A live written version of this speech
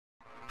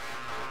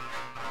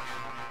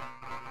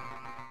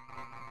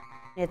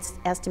It's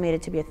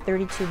estimated to be a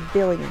 $32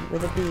 billion,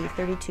 with a B,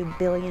 $32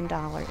 billion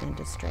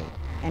industry,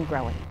 and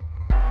growing.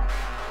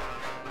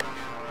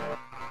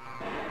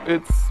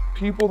 It's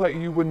people that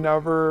you would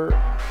never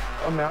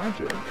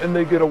imagine, and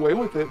they get away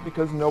with it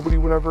because nobody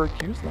would ever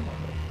accuse them of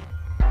it.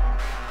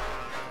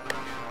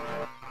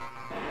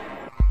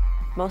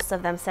 Most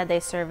of them said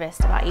they serviced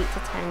about 8 to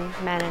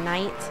 10 men a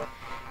night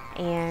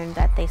and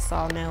that they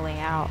saw no way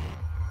out.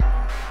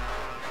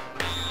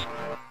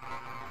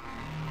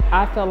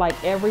 I felt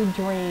like every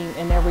dream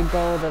and every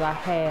goal that I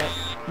had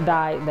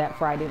died that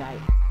Friday night.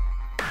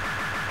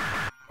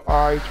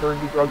 I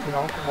turned to drugs and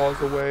alcohol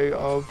as a way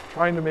of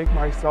trying to make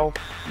myself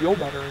feel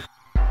better.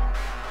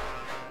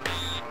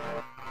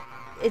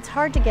 It's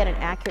hard to get an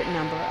accurate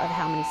number of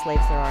how many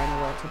slaves there are in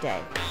the world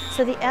today.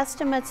 So the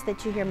estimates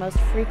that you hear most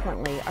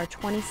frequently are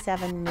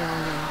 27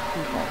 million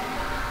people.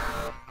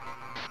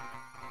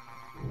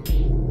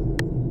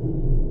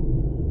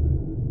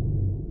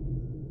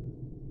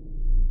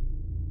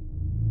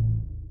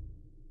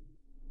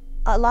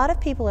 A lot of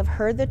people have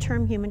heard the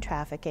term human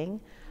trafficking.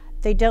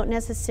 They don't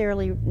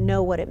necessarily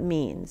know what it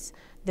means,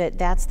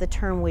 that's the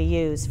term we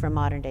use for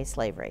modern day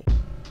slavery.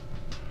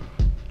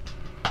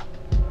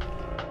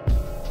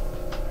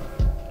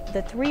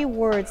 The three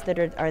words that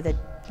are the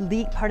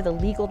part of the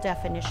legal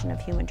definition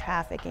of human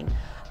trafficking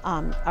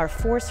are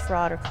force,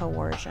 fraud, or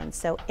coercion.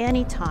 So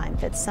any time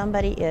that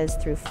somebody is,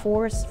 through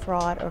force,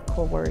 fraud, or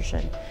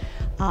coercion,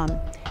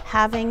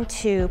 having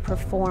to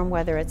perform,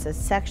 whether it's a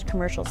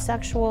commercial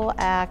sexual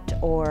act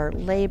or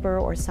labor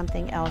or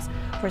something else,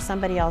 for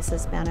somebody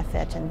else's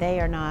benefit, and they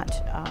are not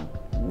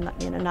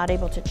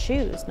able to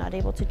choose,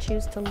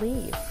 to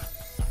leave.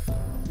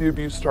 The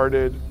abuse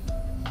started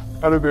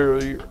at a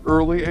very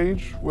early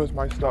age with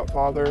my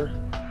stepfather.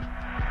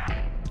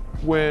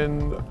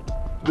 When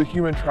the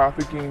human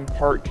trafficking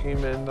part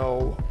came in,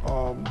 though,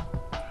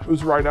 it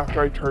was right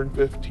after I turned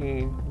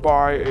 15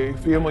 by a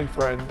family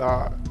friend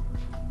that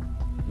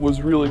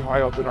was really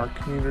high up in our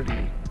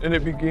community. And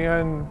it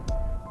began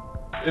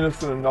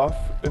innocent enough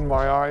in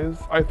my eyes.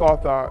 I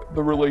thought that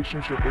the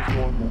relationship was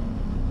normal.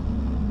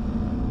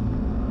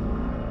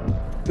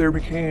 There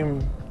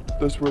became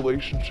this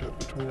relationship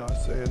between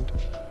us, and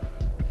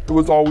it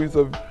was always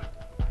an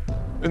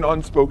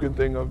unspoken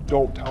thing of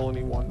don't tell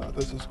anyone that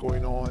this is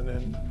going on,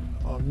 and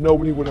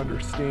nobody would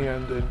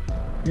understand, and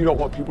you don't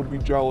want people to be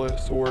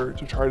jealous or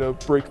to try to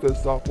break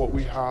this up, what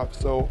we have,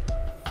 so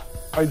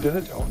I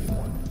didn't tell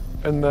anyone.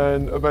 And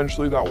then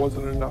eventually that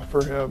wasn't enough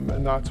for him,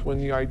 and that's when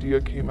the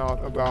idea came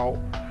out about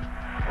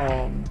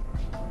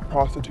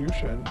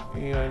prostitution.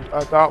 And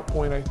at that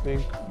point, I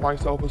think my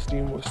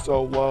self-esteem was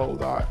so low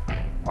that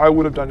I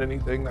would have done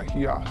anything that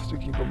he asked to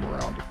keep him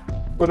around.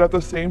 But at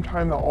the same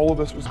time that all of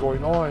this was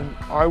going on,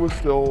 I was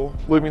still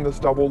living this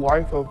double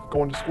life of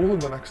going to school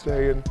the next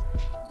day and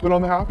put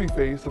on the happy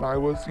face, and I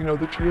was, the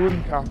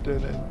cheerleading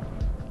captain, and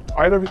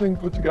I had everything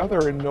put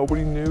together, and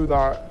nobody knew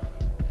that,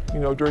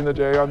 during the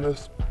day I'm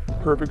this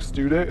perfect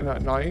student, and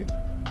at night,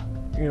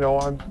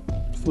 I'm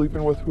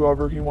sleeping with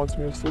whoever he wants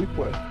me to sleep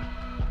with.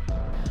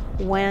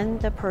 When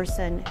the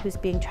person who's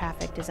being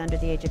trafficked is under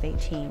the age of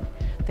 18,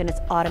 then it's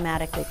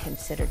automatically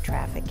considered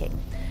trafficking.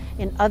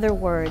 In other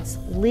words,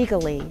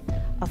 legally,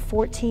 a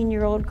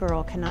 14-year-old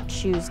girl cannot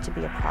choose to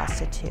be a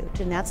prostitute,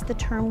 and that's the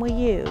term we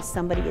use.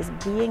 Somebody is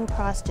being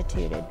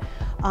prostituted.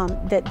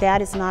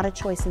 That is not a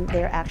choice, and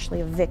they're actually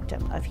a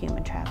victim of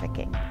human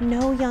trafficking.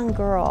 No young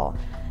girl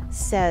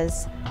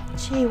says,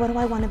 gee, what do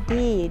I want to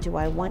be? Do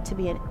I want to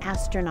be an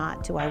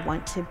astronaut? Do I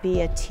want to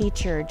be a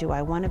teacher? Do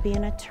I want to be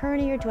an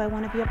attorney, or do I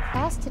want to be a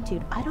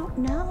prostitute? I don't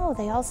know.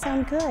 They all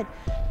sound good.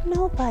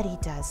 Nobody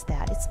does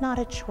that. It's not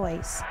a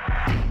choice.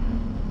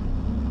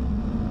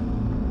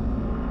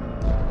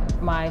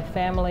 My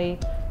family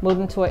moved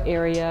into an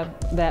area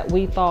that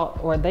we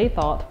thought, or they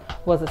thought,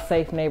 was a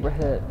safe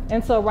neighborhood.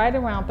 And so right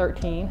around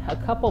 13, a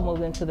couple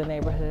moved into the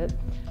neighborhood.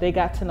 They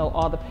got to know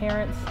all the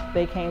parents.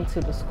 They came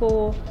to the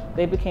school.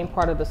 They became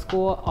part of the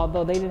school,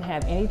 although they didn't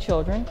have any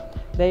children.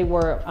 They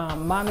were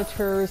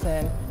monitors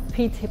and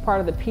part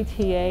of the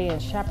PTA and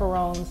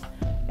chaperones.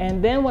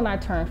 And then when I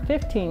turned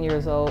 15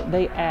 years old,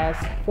 they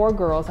asked 4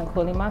 girls,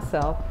 including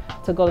myself,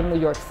 to go to New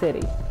York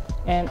City.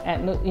 And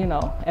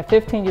at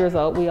 15 years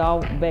old, we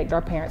all begged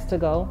our parents to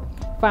go.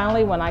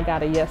 Finally, when I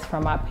got a yes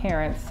from my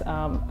parents,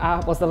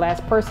 I was the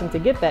last person to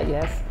get that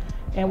yes,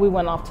 and we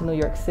went off to New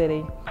York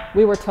City.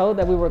 We were told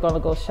that we were going to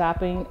go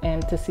shopping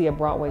and to see a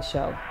Broadway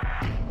show.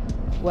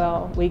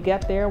 Well, we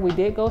got there, we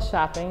did go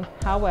shopping.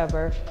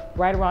 However,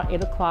 right around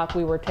 8 o'clock,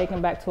 we were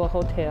taken back to a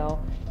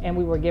hotel, and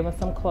we were given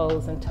some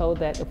clothes and told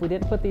that if we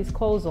didn't put these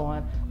clothes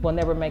on, we'll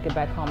never make it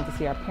back home to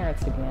see our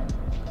parents again.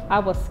 I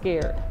was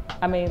scared.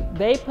 I mean,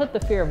 they put the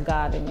fear of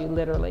God in you,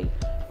 literally.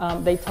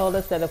 They told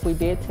us that if we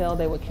did tell,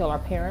 they would kill our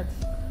parents.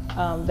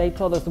 They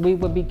told us we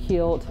would be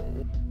killed.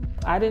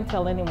 I didn't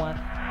tell anyone.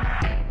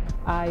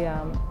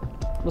 I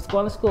was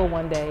going to school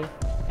one day,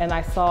 and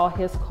I saw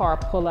his car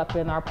pull up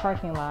in our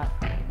parking lot,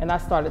 and I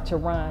started to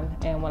run.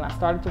 And when I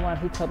started to run,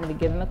 he told me to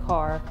get in the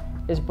car.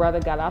 His brother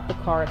got out the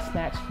car and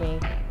snatched me,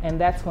 and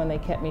that's when they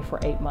kept me for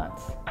 8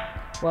 months.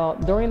 Well,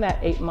 during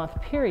that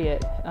 8-month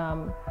period,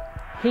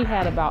 he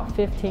had about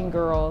 15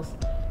 girls,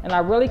 and I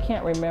really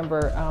can't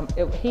remember.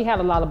 He had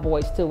a lot of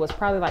boys too. It was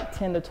probably like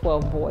 10 to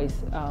 12 boys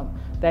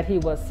that he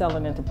was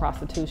selling into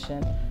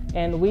prostitution.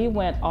 And we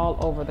went all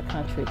over the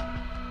country.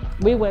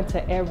 We went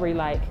to every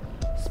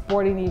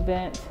sporting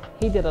event.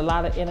 He did a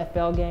lot of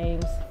NFL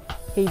games.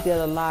 He did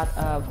a lot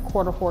of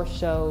quarter horse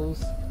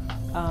shows.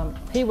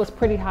 He was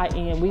pretty high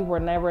end. We were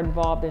never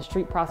involved in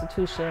street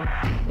prostitution.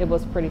 It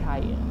was pretty high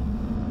end.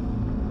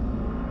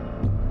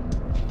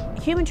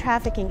 Human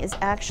trafficking is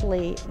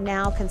actually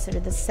now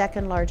considered the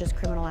second largest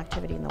criminal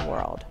activity in the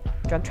world.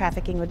 Drug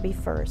trafficking would be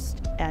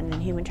first, and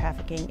human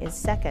trafficking is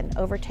second,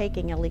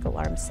 overtaking illegal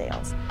arms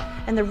sales.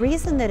 And the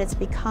reason that it's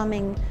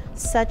becoming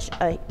such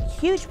a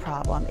huge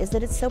problem is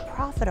that it's so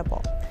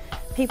profitable.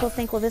 People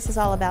think, well, this is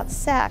all about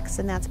sex,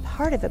 and that's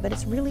part of it, but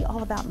it's really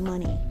all about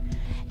money.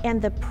 And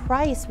the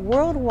price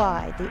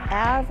worldwide, the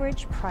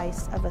average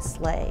price of a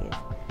slave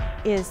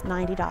is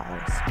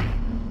 $90.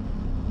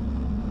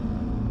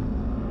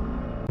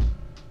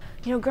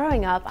 You know,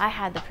 growing up, I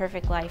had the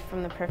perfect life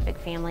from the perfect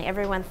family.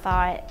 Everyone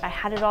thought I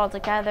had it all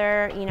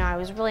together. You know, I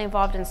was really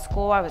involved in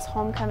school. I was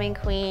homecoming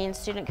queen,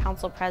 student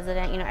council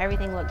president. You know,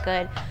 everything looked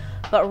good.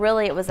 But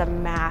really, it was a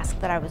mask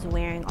that I was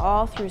wearing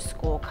all through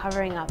school,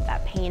 covering up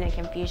that pain and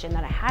confusion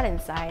that I had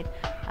inside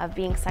of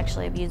being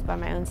sexually abused by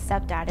my own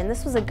stepdad. And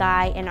this was a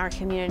guy in our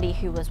community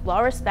who was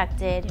well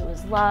respected, who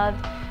was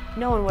loved.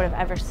 No one would have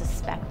ever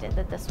suspected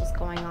that this was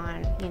going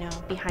on, you know,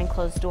 behind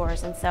closed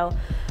doors. And so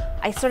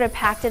I sort of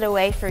packed it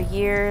away for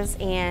years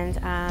and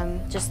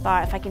just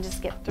thought if I can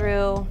just get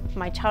through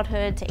my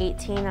childhood to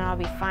 18, then I'll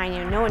be fine.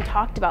 You know, no one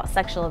talked about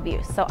sexual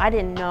abuse, so I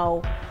didn't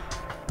know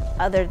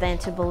other than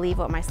to believe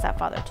what my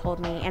stepfather told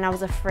me, and I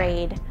was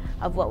afraid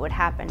of what would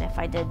happen if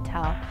I did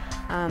tell.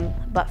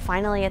 But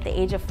finally, at the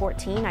age of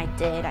 14, I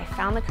did. I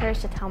found the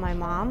courage to tell my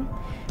mom.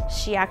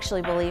 She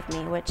actually believed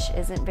me, which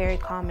isn't very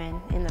common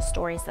in the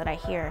stories that I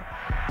hear.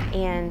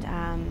 And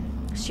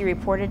she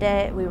reported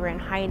it. We were in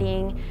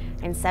hiding,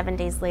 and 7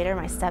 days later,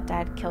 my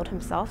stepdad killed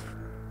himself.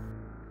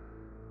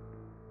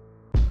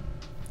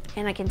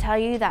 And I can tell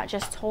you that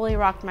just totally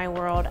rocked my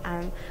world.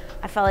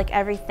 I felt like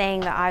everything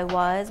that I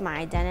was, my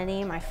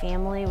identity, my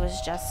family, was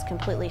just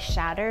completely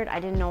shattered. I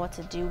didn't know what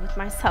to do with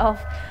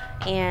myself.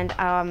 And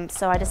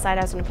so I decided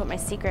I was going to put my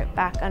secret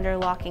back under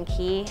lock and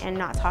key and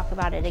not talk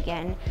about it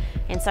again.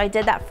 And so I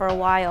did that for a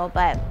while,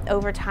 but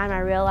over time I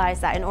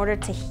realized that in order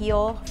to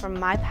heal from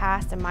my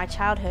past and my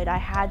childhood, I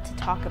had to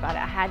talk about it.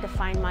 I had to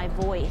find my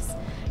voice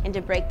and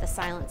to break the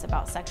silence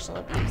about sexual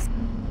abuse.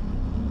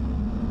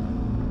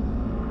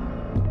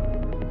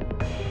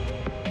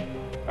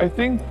 I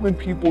think when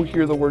people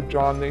hear the word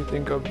John, they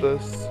think of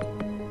this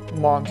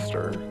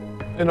monster.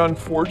 And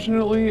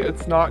unfortunately,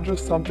 it's not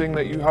just something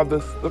that you have the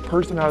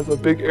person has a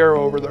big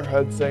arrow over their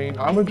head saying,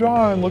 I'm a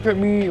John, look at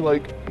me.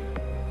 Like,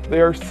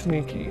 they are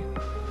sneaky.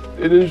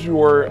 It is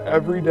your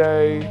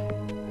everyday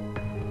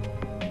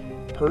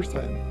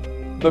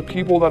person. The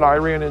people that I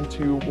ran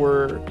into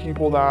were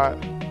people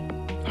that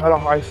had a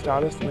high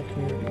status in the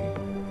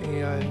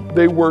community, and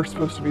they were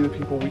supposed to be the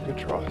people we could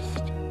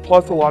trust.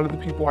 Plus, a lot of the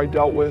people I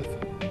dealt with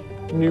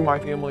knew my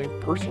family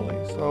personally,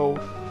 so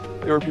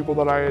they were people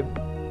that I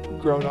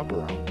had grown up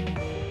around.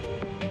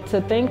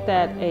 To think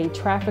that a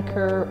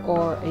trafficker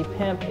or a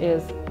pimp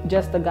is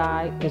just a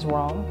guy is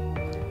wrong,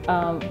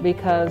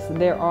 because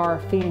there are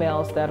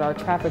females that are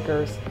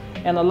traffickers,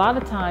 and a lot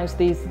of times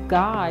these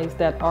guys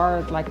that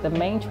are like the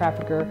main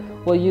trafficker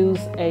will use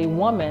a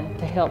woman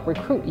to help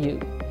recruit you.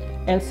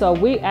 And so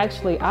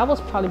I was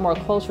probably more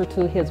closer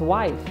to his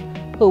wife,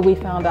 who we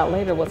found out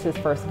later was his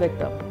first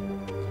victim.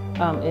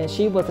 And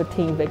she was a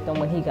teen victim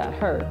when he got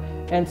her.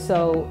 And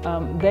so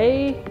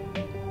they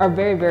are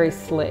very, very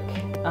slick.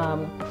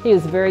 He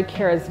is very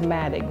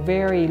charismatic,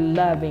 very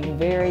loving,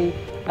 very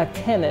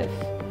attentive.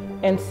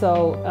 And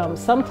so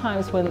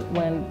sometimes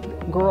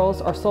when girls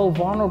are so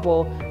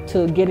vulnerable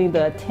to getting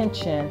the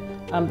attention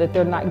that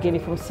they're not getting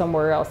from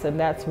somewhere else, and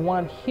that's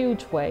one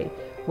huge way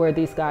where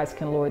these guys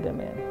can lure them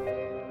in.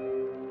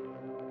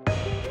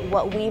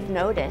 What we've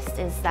noticed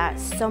is that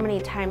so many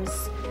times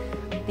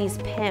these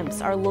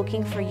pimps are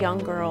looking for young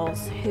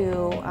girls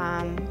who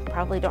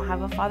probably don't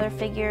have a father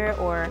figure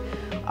or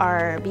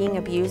are being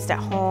abused at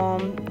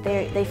home.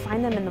 They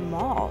find them in the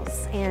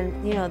malls, and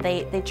you know,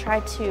 they try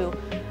to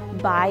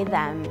buy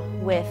them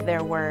with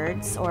their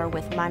words or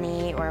with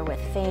money or with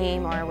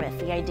fame or with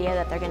the idea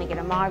that they're going to get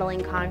a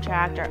modeling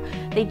contract, or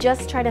they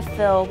just try to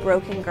fill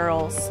broken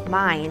girls'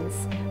 minds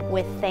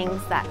with things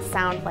that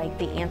sound like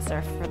the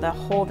answer for the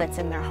hole that's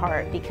in their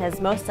heart, because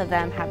most of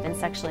them have been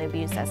sexually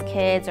abused as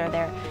kids, or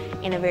they're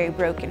in a very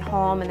broken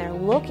home and they're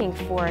looking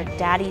for a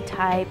daddy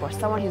type or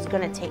someone who's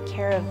going to take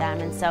care of them.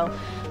 And so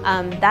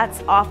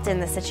that's often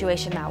the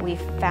situation that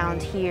we've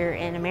found here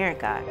in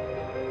America.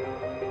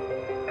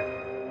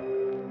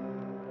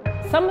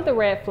 Some of the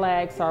red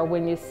flags are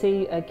when you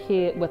see a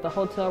kid with a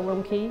hotel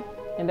room key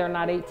and they're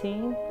not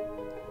 18.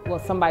 Well,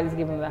 somebody's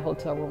giving them that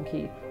hotel room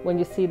key. When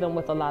you see them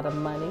with a lot of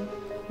money,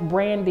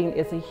 branding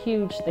is a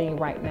huge thing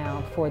right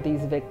now for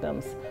these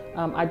victims.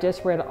 I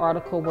just read an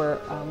article where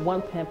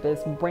one pimp is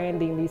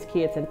branding these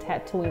kids and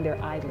tattooing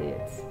their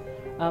eyelids.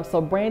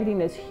 So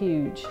branding is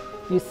huge.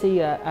 You see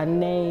a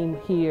name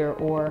here,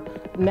 or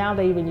now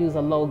they even use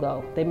a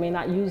logo. They may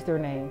not use their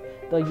name,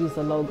 they'll use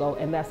a logo,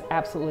 and that's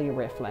absolutely a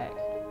red flag.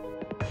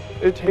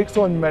 It takes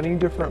on many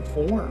different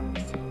forms.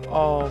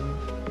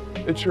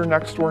 It's your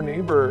next door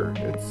neighbor,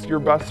 it's your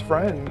best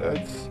friend,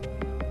 it's,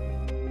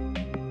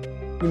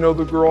 you know,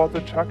 the girl at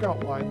the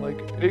checkout line. Like,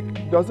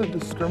 it doesn't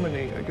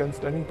discriminate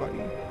against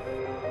anybody.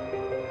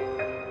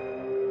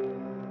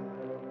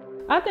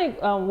 I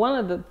think one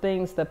of the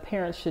things the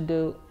parents should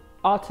do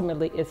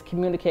ultimately is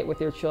communicate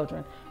with your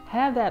children.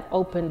 Have that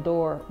open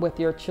door with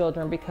your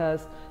children,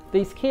 because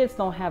these kids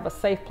don't have a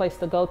safe place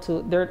to go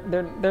to.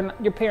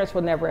 Your parents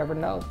will never ever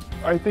know.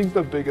 I think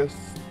the biggest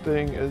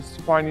thing is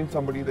finding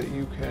somebody that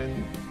you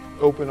can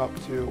open up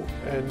to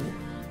and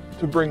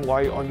to bring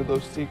light onto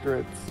those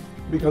secrets,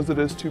 because it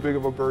is too big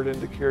of a burden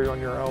to carry on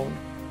your own.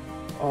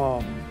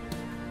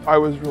 I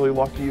was really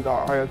lucky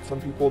that I had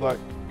some people that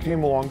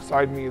came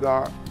alongside me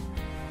that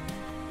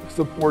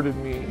supported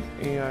me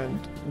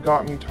and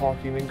got me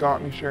talking and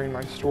got me sharing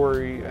my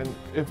story, and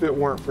if it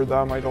weren't for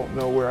them, I don't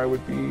know where I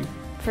would be.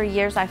 For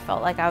years I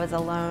felt like I was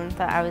alone,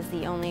 that I was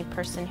the only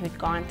person who'd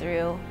gone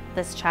through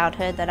this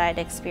childhood that I'd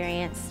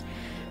experienced.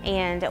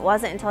 And it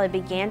wasn't until I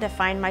began to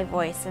find my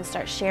voice and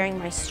start sharing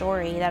my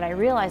story that I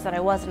realized that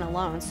I wasn't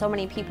alone. So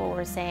many people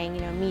were saying,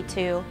 you know, me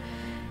too.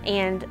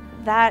 And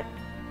that,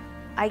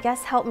 I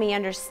guess, helped me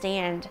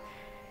understand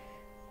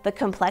the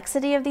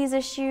complexity of these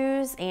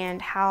issues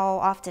and how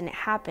often it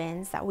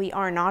happens that we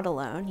are not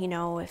alone. You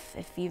know,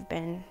 if you've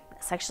been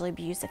sexually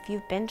abused, if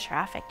you've been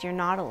trafficked, you're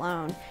not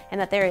alone, and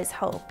that there is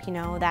hope, you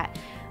know, that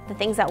the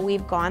things that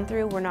we've gone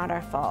through were not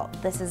our fault.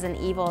 This is an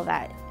evil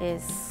that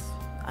is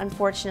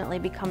unfortunately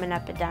become an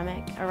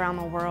epidemic around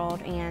the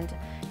world, and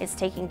it's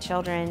taking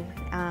children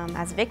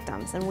as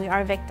victims, and we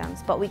are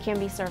victims, but we can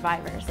be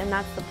survivors, and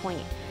that's the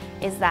point,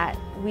 is that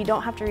we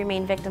don't have to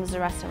remain victims the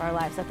rest of our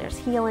lives, that there's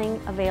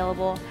healing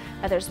available,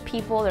 that there's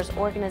people, there's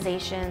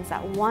organizations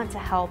that want to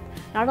help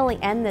not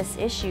only end this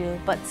issue,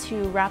 but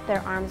to wrap their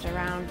arms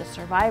around the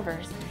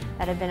survivors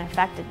that have been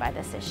affected by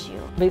this issue.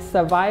 The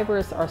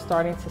survivors are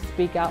starting to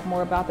speak out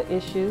more about the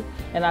issue,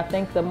 and I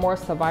think the more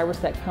survivors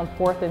that come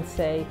forth and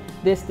say,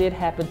 this did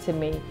happen to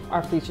me,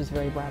 our future is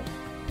very bright.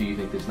 Do you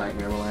think this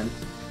nightmare will end?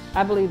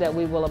 I believe that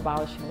we will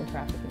abolish human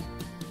trafficking.